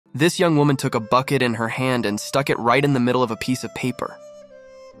This young woman took a bucket in her hand and stuck it right in the middle of a piece of paper.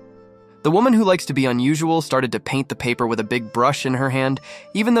 The woman who likes to be unusual started to paint the paper with a big brush in her hand,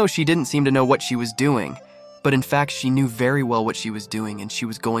 even though she didn't seem to know what she was doing. But in fact, she knew very well what she was doing, and she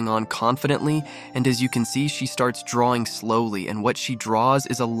was going on confidently, and as you can see, she starts drawing slowly, and what she draws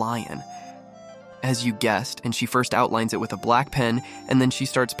is a lion. As you guessed, and she first outlines it with a black pen, and then she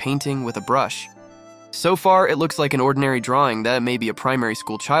starts painting with a brush. So far, it looks like an ordinary drawing that maybe a primary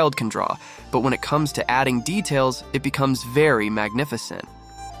school child can draw, but when it comes to adding details, it becomes very magnificent.